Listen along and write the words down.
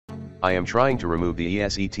I am trying to remove the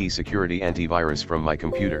ESET security antivirus from my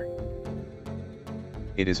computer.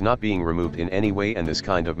 It is not being removed in any way and this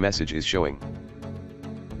kind of message is showing.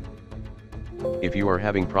 If you are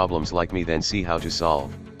having problems like me, then see how to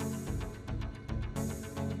solve.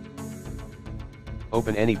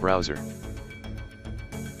 Open any browser.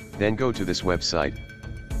 Then go to this website.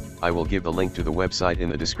 I will give the link to the website in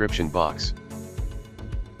the description box.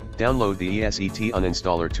 Download the ESET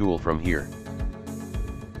uninstaller tool from here.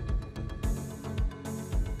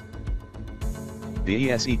 The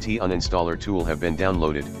ESET uninstaller tool have been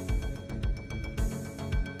downloaded.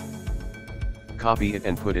 Copy it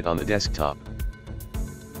and put it on the desktop.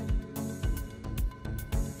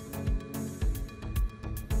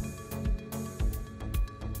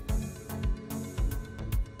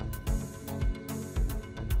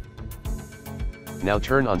 Now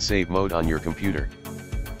turn on save mode on your computer.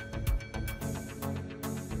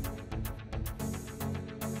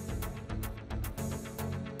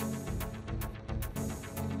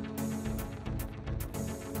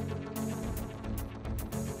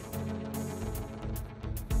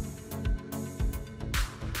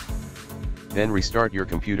 Then restart your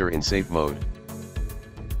computer in save mode.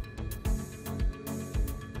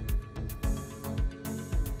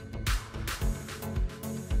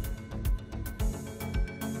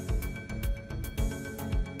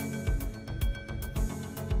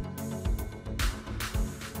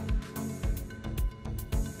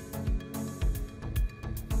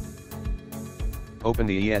 Open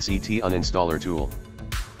the ESET uninstaller tool.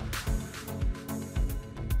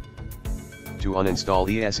 To uninstall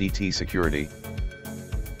ESET security,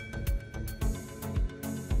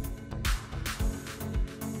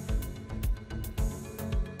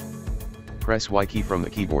 press Y key from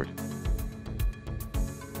the keyboard.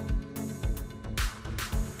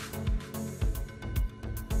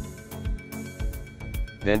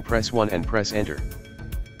 Then press 1 and press enter.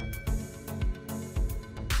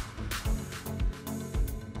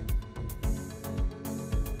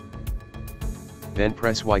 Then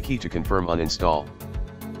press Y key to confirm uninstall.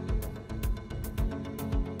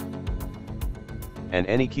 And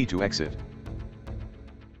any key to exit.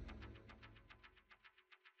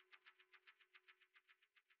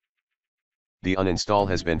 The uninstall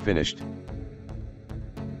has been finished.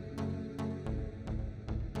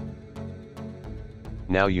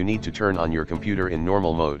 Now you need to turn on your computer in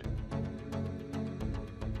normal mode.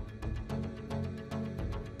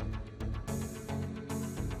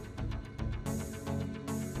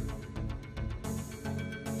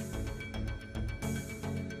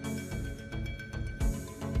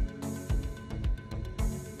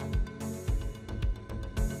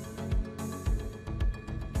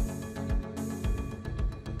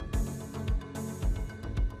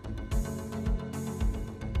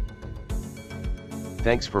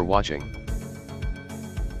 Thanks for watching.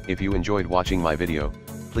 If you enjoyed watching my video,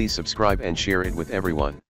 please subscribe and share it with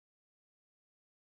everyone.